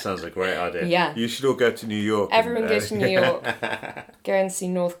 That sounds a great idea. Yeah. You should all go to New York. Everyone goes to New York. Go and see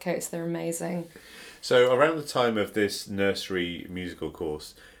North Coast. They're amazing. So around the time of this nursery musical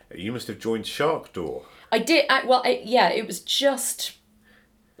course, you must have joined Shark Door. I did. It was just...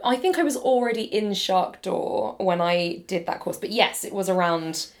 I think I was already in Shark Door when I did that course. But yes, it was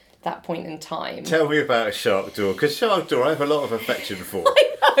around that point in time. Tell me about Shark Door, because Shark Door I have a lot of affection for. I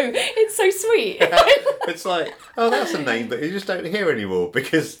know, it's so sweet. It's like, oh, that's a name that you just don't hear anymore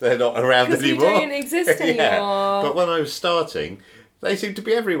because they're not around anymore. They don't exist anymore. Yeah. But when I was starting, they seemed to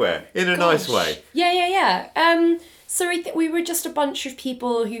be everywhere in a nice way. Yeah. So we were just a bunch of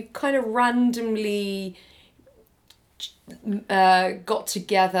people who kind of randomly got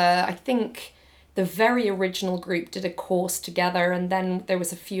together. I think the very original group did a course together, and then there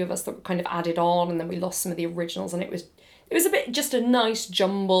was a few of us that were kind of added on, and then we lost some of the originals, and it was a bit just a nice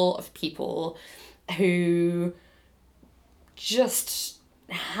jumble of people who just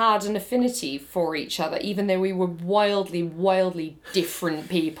had an affinity for each other, even though we were wildly different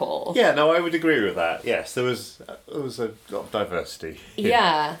people. Yeah, no, I would agree with that. Yes, there was a lot of diversity.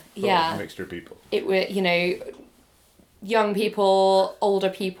 Yeah. A mixture of people. It were, young people, older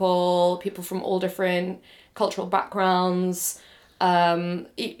people, people from all different cultural backgrounds.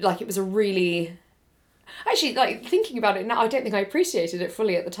 It was a really... Actually, thinking about it now, I don't think I appreciated it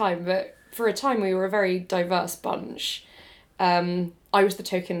fully at the time, but for a time we were a very diverse bunch. I was the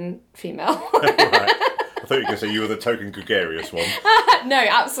token female. Right. I thought you were going to say you were the token gregarious one. No,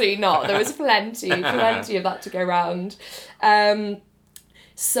 absolutely not. There was plenty of that to go around.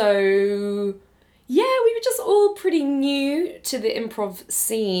 So... yeah, we were just all pretty new to the improv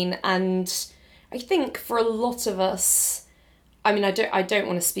scene, and I think for a lot of us, I mean, I don't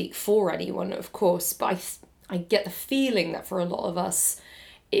want to speak for anyone, of course, but I get the feeling that for a lot of us,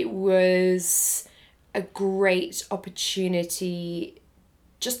 it was a great opportunity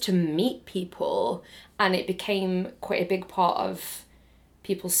just to meet people, and it became quite a big part of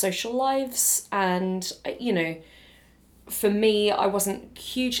people's social lives, and for me, I wasn't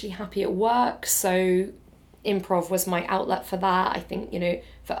hugely happy at work, so improv was my outlet for that. I think,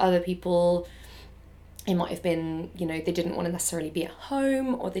 for other people, it might have been, they didn't want to necessarily be at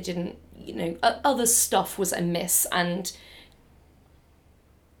home, or they didn't, other stuff was amiss, and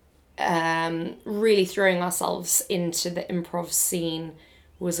really throwing ourselves into the improv scene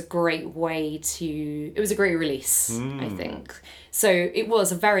was a great way it was a great release, I think. So it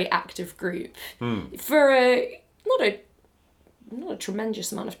was a very active group for not a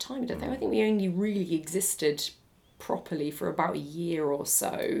tremendous amount of time, I don't think. I think we only really existed properly for about a year or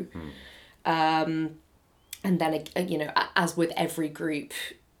so. And then, as with every group,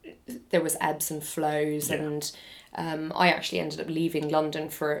 there was ebbs and flows. Yeah. And I actually ended up leaving London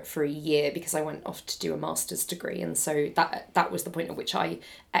for a year because I went off to do a master's degree. And so that was the point at which I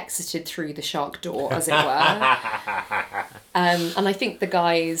exited through the Shark Door, as it were. And I think the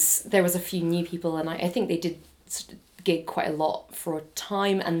guys, there was a few new people, and I think they did gig quite a lot for a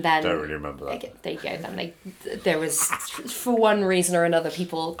time, and then Don't really remember that. there you go. Then there was, for one reason or another,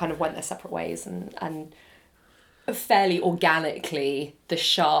 people kind of went their separate ways, and fairly organically the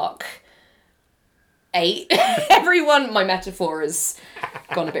shark ate everyone. My metaphor has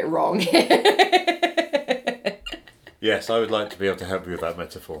gone a bit wrong. Yes, I would like to be able to help you with that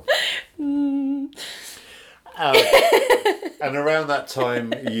metaphor. And around that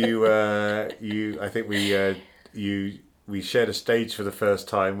time, I think we shared a stage for the first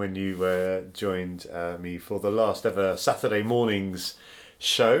time when you joined me for the last ever Saturday mornings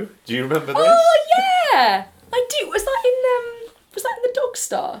show. Do you remember this? Oh yeah, I do. Was that in the Dog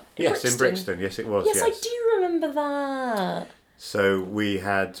Star? Yes, in Brixton. Yes, it was. Yes, I do remember that. So we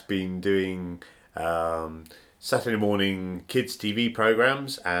had been doing Saturday morning kids TV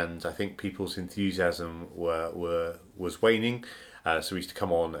programs, and I think people's enthusiasm was waning. So we used to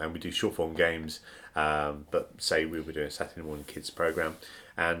come on and we do short form games, but say we were doing a Saturday morning kids program.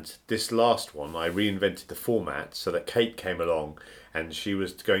 And this last one, I reinvented the format so that Kate came along and she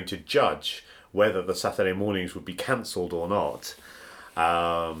was going to judge whether the Saturday mornings would be cancelled or not.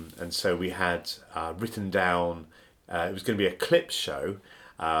 And so we had written down, it was going to be a clips show.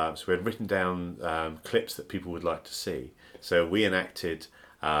 So we had written down clips that people would like to see. So we enacted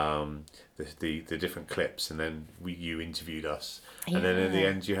the different clips, and then you interviewed us. Yeah. And then in the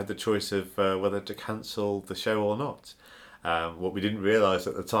end, you had the choice of whether to cancel the show or not. What we didn't realise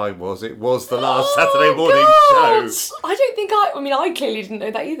at the time was it was the last Saturday morning show. I don't think I clearly didn't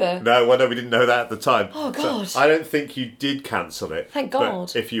know that either. No, we didn't know that at the time. Oh, God. So I don't think you did cancel it. Thank God.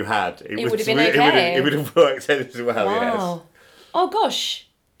 But if you had, it would have been okay. It would have worked as well, wow. Yes. Oh, gosh.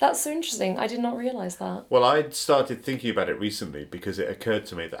 That's so interesting. I did not realise that. Well, I'd started thinking about it recently because it occurred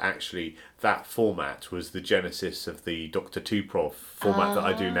to me that actually that format was the genesis of the Dr. Tuprov format that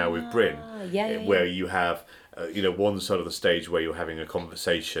I do now with Bryn. Where you have, one side of the stage where you're having a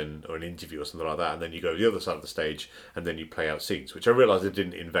conversation or an interview or something like that, and then you go to the other side of the stage and then you play out scenes, which I realised I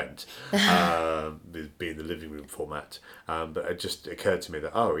didn't invent, being the living room format. But it just occurred to me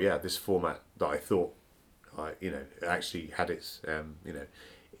that, this format that I thought, actually had its,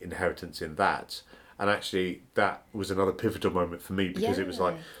 inheritance in that, and actually that was another pivotal moment for me because it was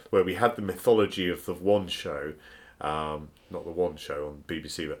like where we had the mythology of the one show, not the one show on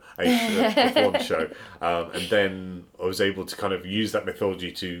BBC, but the one show, and then I was able to kind of use that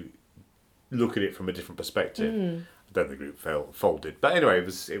mythology to look at it from a different perspective. Then the group folded, but anyway,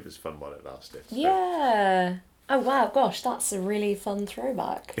 it was fun while it lasted. So. Yeah. Oh wow, gosh, that's a really fun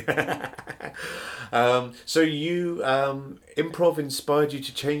throwback. So you improv inspired you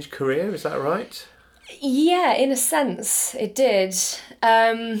to change career, is that right? Yeah, in a sense, it did.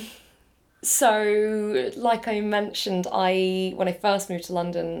 So, like I mentioned, when I first moved to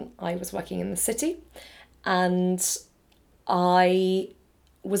London, I was working in the city, and I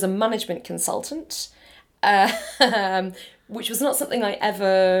was a management consultant. Which was not something I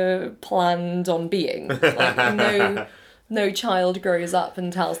ever planned on being. Like, no child grows up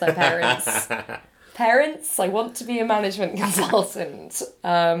and tells their parents, I want to be a management consultant.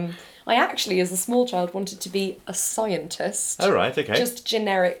 I actually, as a small child, wanted to be a scientist. Oh, right, okay. Just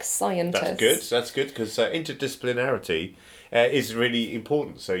generic scientist. That's good, because interdisciplinarity is really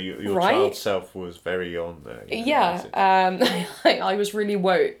important. So your child self was very on there. Yeah, I was really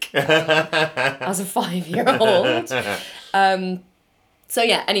woke as a 5-year-old. So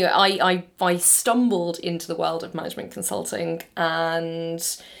yeah, anyway, I stumbled into the world of management consulting and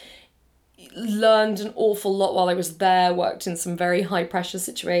learned an awful lot while I was there, worked in some very high pressure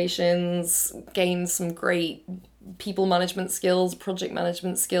situations, gained some great people management skills, project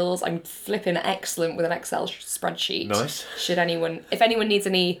management skills. I'm flipping excellent with an Excel spreadsheet. Nice. If anyone needs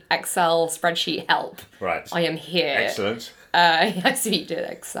any Excel spreadsheet help, right, I am here. Excellent. I see you did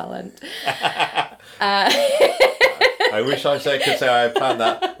excellent. I wish I could say I planned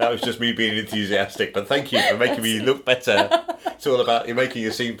that. That was just me being enthusiastic. But thank you for making me look better. It's all about you making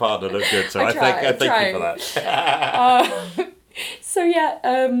your scene partner look good. So I thank you for that. So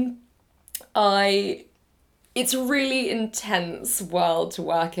yeah, it's a really intense world to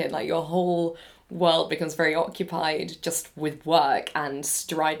work in. Like your whole world becomes very occupied just with work and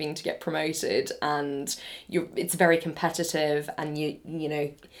striving to get promoted, and it's very competitive, and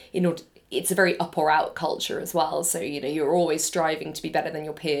it's a very up or out culture as well. So you're always striving to be better than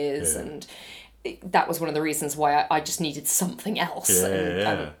your peers, and that was one of the reasons why I just needed something else.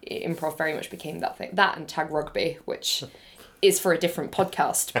 And improv very much became that thing. That and tag rugby, which is for a different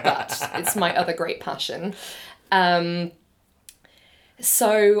podcast, but it's my other great passion.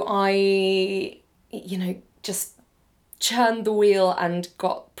 So I, just churned the wheel and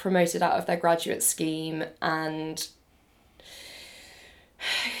got promoted out of their graduate scheme, and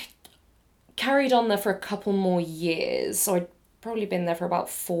carried on there for a couple more years. So I'd probably been there for about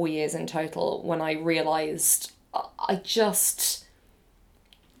 4 years in total when I realised I just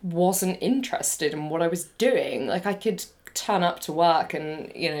wasn't interested in what I was doing. Like, I could turn up to work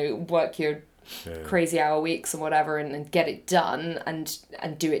and, work your crazy hour weeks and whatever and get it done and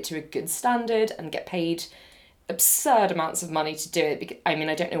do it to a good standard and get paid absurd amounts of money to do it. Because, I mean,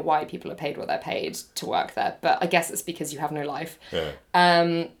 I don't know why people are paid what they're paid to work there, but I guess it's because you have no life. Yeah.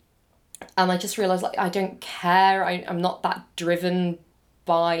 And I just realised, like, I don't care. I'm not that driven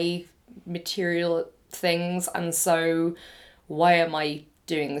by material things, and so why am I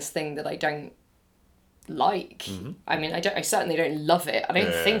doing this thing that I don't like? I mean, I certainly don't love it. I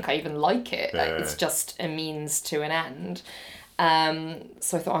don't think I even like it. It's just a means to an end.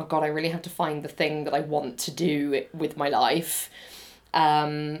 So I thought, oh God, I really have to find the thing that I want to do with my life.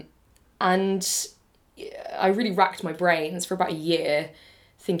 And I really racked my brains for about a year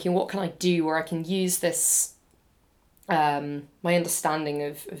thinking, what can I do where I can use this, my understanding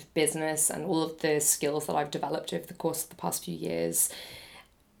of business and all of the skills that I've developed over the course of the past few years,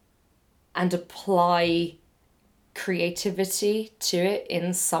 and apply creativity to it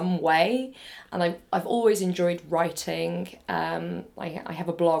in some way. And I've always enjoyed writing. I have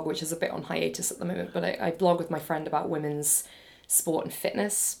a blog which is a bit on hiatus at the moment, but I blog with my friend about women's sport and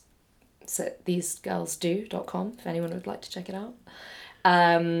fitness. It's at thesegirlsdo.com if anyone would like to check it out.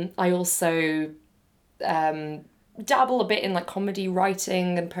 I also dabble a bit in like comedy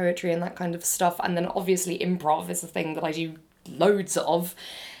writing and poetry and that kind of stuff, and then obviously improv is a thing that I do loads of.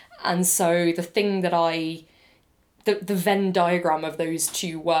 And so the thing that the Venn diagram of those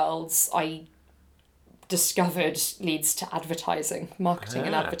two worlds I discovered leads to advertising, marketing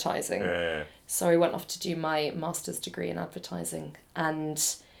and advertising. So I went off to do my master's degree in advertising, and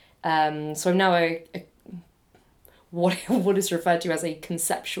so I'm now a what is referred to as a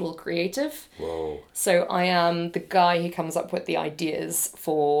conceptual creative. Whoa. So I am the guy who comes up with the ideas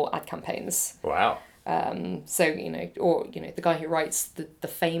for ad campaigns. Wow. So, the guy who writes the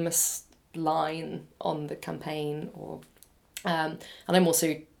famous line on the campaign, or and I'm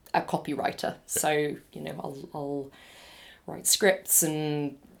also a copywriter. So, I'll write scripts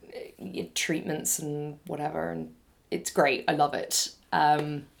and treatments and whatever, and it's great. I love it.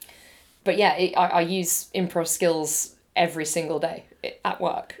 But yeah, I use improv skills every single day at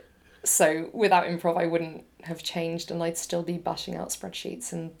work. So without improv, I wouldn't have changed, and I'd still be bashing out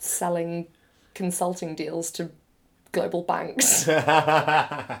spreadsheets and selling consulting deals to global banks.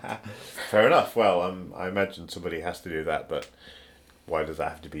 Fair enough. Well, I imagine somebody has to do that, but why does that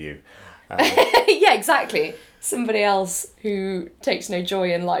have to be you? Yeah, exactly. Somebody else who takes no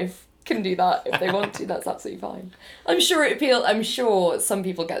joy in life can do that if they want to. That's absolutely fine. I'm sure some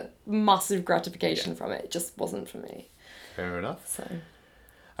people get massive gratification from it. It just wasn't for me. Fair enough. So.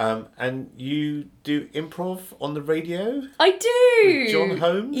 And you do improv on the radio? I do. With John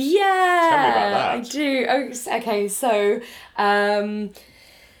Holmes? Yeah. Tell me about that. I do. Oh, okay, so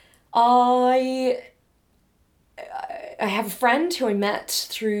I have a friend who I met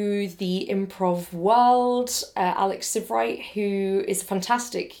through the improv world, Alex Sivright, who is a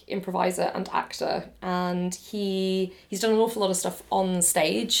fantastic improviser and actor, and he's done an awful lot of stuff on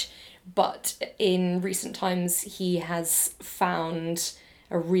stage, but in recent times he has found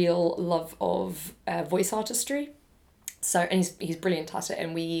a real love of voice artistry. So, and he's brilliant at it,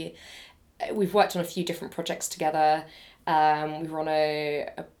 and we've worked on a few different projects together. We were on a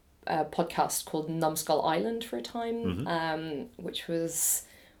podcast called Numbskull Island for a time, which was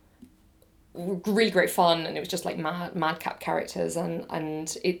really great fun, and it was just like madcap characters,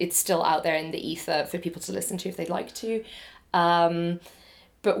 and it's still out there in the ether for people to listen to if they'd like to. But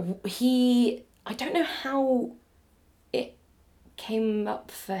I don't know how it came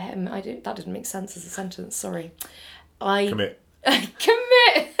up for him. That didn't make sense as a sentence, sorry. Commit.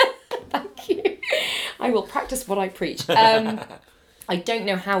 Commit! Thank you. I will practice what I preach. I don't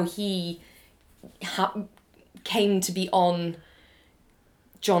know how he came to be on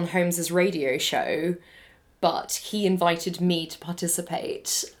John Holmes's radio show, but he invited me to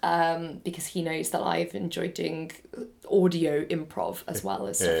participate because he knows that I've enjoyed doing audio improv as well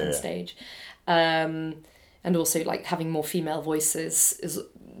as stuff on stage. And also, like, having more female voices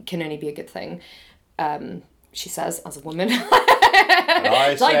can only be a good thing. She says, as a woman.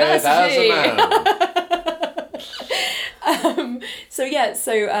 I say it as a man.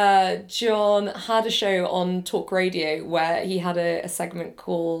 So John had a show on Talk Radio where he had a segment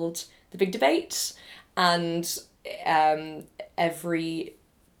called The Big Debate, and every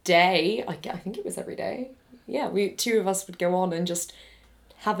day, I think it was every day, two of us would go on and just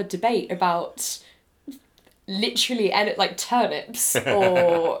have a debate about literally like turnips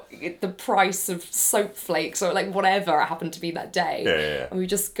or the price of soap flakes or like whatever it happened to be that day. Yeah. And we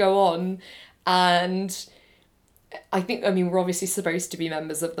just go on, and I mean, we're obviously supposed to be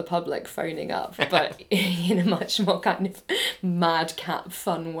members of the public phoning up, but in a much more kind of madcap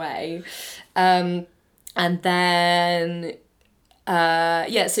fun way. And then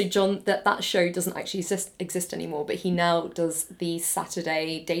so John, that show doesn't actually exist anymore, but he now does the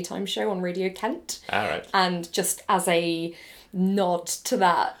Saturday daytime show on Radio Kent. All right. And just as a nod to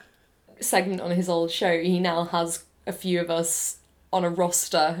that segment on his old show, he now has a few of us on a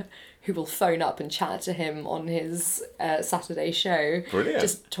roster who will phone up and chat to him on his Saturday show. Brilliant.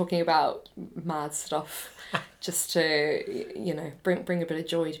 Just talking about mad stuff. Just to, bring a bit of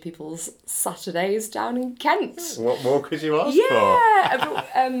joy to people's Saturdays down in Kent. What more could you ask for?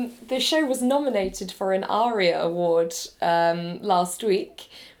 Yeah! The show was nominated for an ARIA award last week.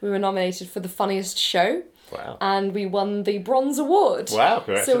 We were nominated for the funniest show. Wow. And we won the Bronze Award. Wow,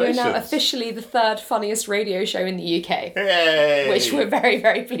 congratulations. So we're now officially the third funniest radio show in the UK. Yay! Which we're very,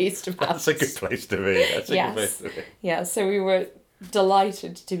 very pleased about. That's a good place to be. Good place to be. Yeah, so we were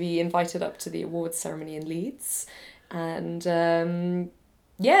delighted to be invited up to the awards ceremony in Leeds. And John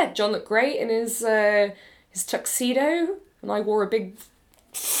looked great in his tuxedo, and I wore a big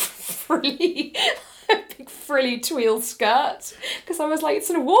frilly twill skirt, because I was like, it's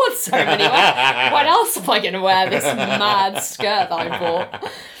an awards ceremony. What else am I going to wear this mad skirt that I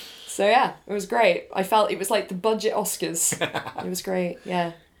bought? So yeah, it was great. I felt it was like the budget Oscars. It was great,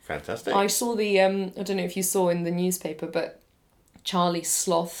 yeah. Fantastic. I saw the, I don't know if you saw in the newspaper, but Charlie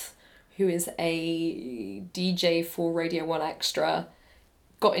Sloth, who is a DJ for Radio 1 Extra,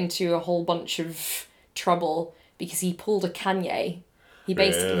 got into a whole bunch of trouble because he pulled a Kanye. He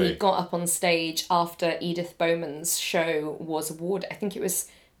basically got up on stage after Edith Bowman's show was awarded. I think it was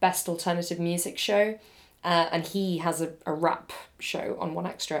Best Alternative Music Show. And he has a rap show on 1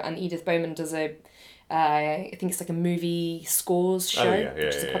 Extra. And Edith Bowman does I think it's like a movie scores show,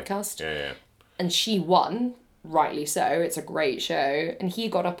 which is a podcast. Yeah. And she won, rightly so. It's a great show. And he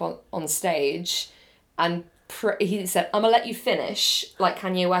got up on stage and he said, I'm going to let you finish, like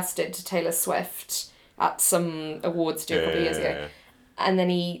Kanye West did to Taylor Swift at some awards a couple of years ago. And then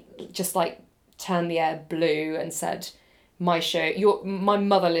he just like turned the air blue and said, my my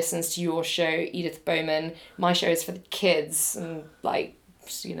mother listens to your show, Edith Bowman. My show is for the kids, and like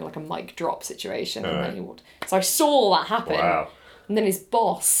a mic drop situation. And then so I saw all that happen. Wow. And then his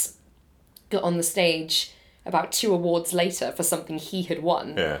boss got on the stage about 2 awards later for something he had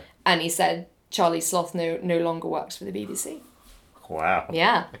won. Yeah. And he said, Charlie Sloth no longer works for the BBC. Wow.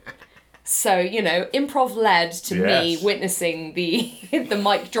 Yeah. So, improv led to me witnessing the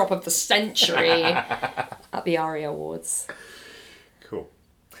mic drop of the century at the ARIA Awards. Cool.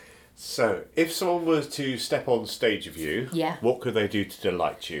 So, if someone was to step on stage with you, what could they do to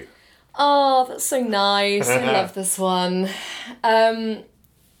delight you? Oh, that's so nice. I love this one. I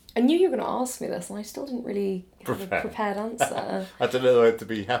knew you were going to ask me this, and I still didn't really have a prepared answer. I don't know whether to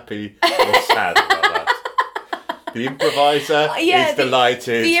be happy or sad about that. The improviser is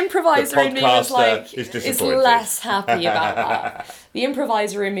delighted. The improviser in me was like, is less happy about that. The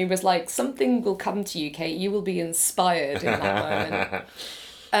improviser in me was like, something will come to you, Kate. You will be inspired in that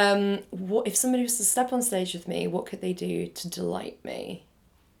moment. What if somebody was to step on stage with me? What could they do to delight me?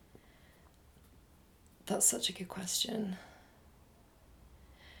 That's such a good question.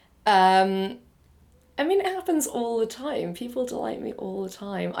 I mean, it happens all the time. People delight me all the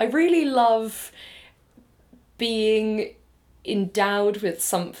time. I really love being endowed with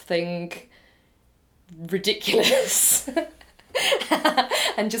something ridiculous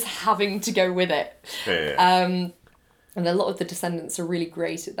and just having to go with it. And a lot of the Descendants are really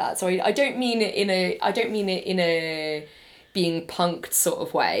great at that. So I don't mean it in a being punked sort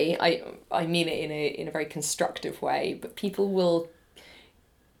of way. I mean it in a very constructive way. But people will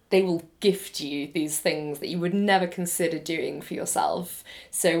gift you these things that you would never consider doing for yourself.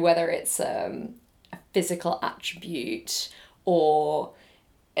 So whether it's a physical attribute or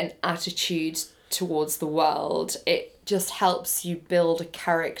an attitude towards the world, it just helps you build a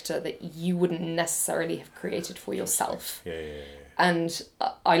character that you wouldn't necessarily have created for yourself. Yeah. And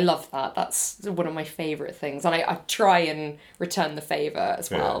I love that. That's one of my favourite things. And I try and return the favour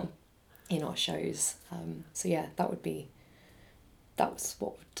as well in our shows. So yeah, that was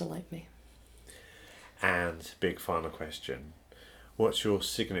what would delight me. And big final question. What's your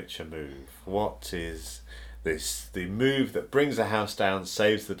signature move? What is the move that brings the house down,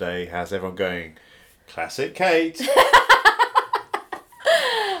 saves the day, has everyone going, classic Kate?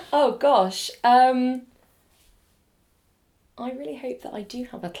 Oh gosh. I I really hope that I do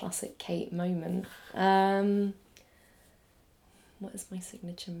have a classic Kate moment. What is my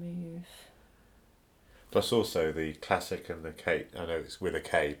signature move? Plus also the classic and the Kate. I know it's with a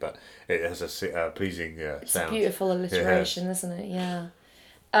K, but it has a pleasing It's sound. a beautiful alliteration, Yes. isn't it? Yeah.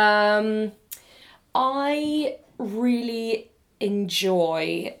 I really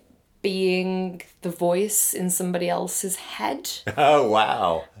enjoy being the voice in somebody else's head. Oh,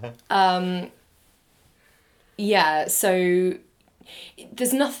 wow. Yeah, so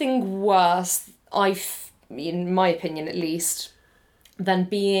there's nothing worse, in my opinion at least, than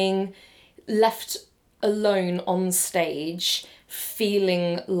being left alone on stage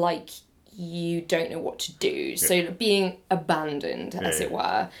feeling like you don't know what to do. So being abandoned, as it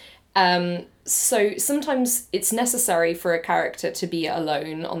were. So sometimes it's necessary for a character to be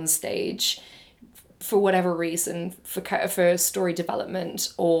alone on stage for whatever reason, for story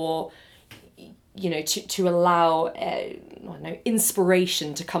development, or to allow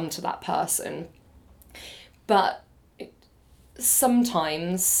inspiration to come to that person. But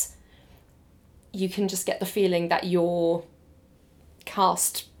sometimes you can just get the feeling that your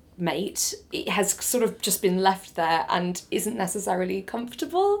cast mate has sort of just been left there and isn't necessarily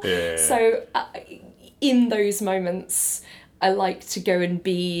comfortable. Yeah. So in those moments, I like to go and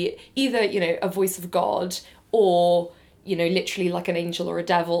be either, a voice of God or, literally like an angel or a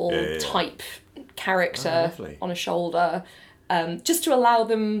devil type character on a shoulder, just to allow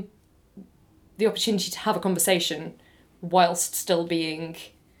them the opportunity to have a conversation whilst still being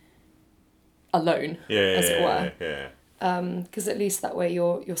alone, as it were. Because at least that way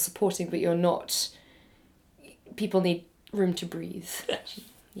you're supporting, but you're not. People need room to breathe. Yes.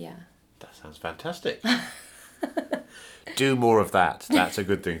 Yeah. That sounds fantastic. Do more of that. That's a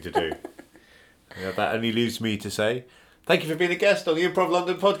good thing to do. That only leaves me to say, thank you for being a guest on the Improv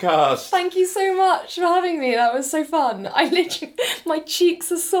London podcast. Thank you so much for having me. That was so fun. My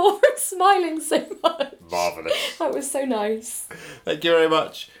cheeks are sore from smiling so much. Marvellous. That was so nice. Thank you very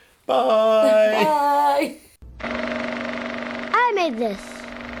much. Bye. Bye. I made this.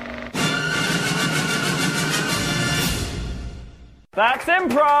 That's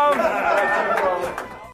improv!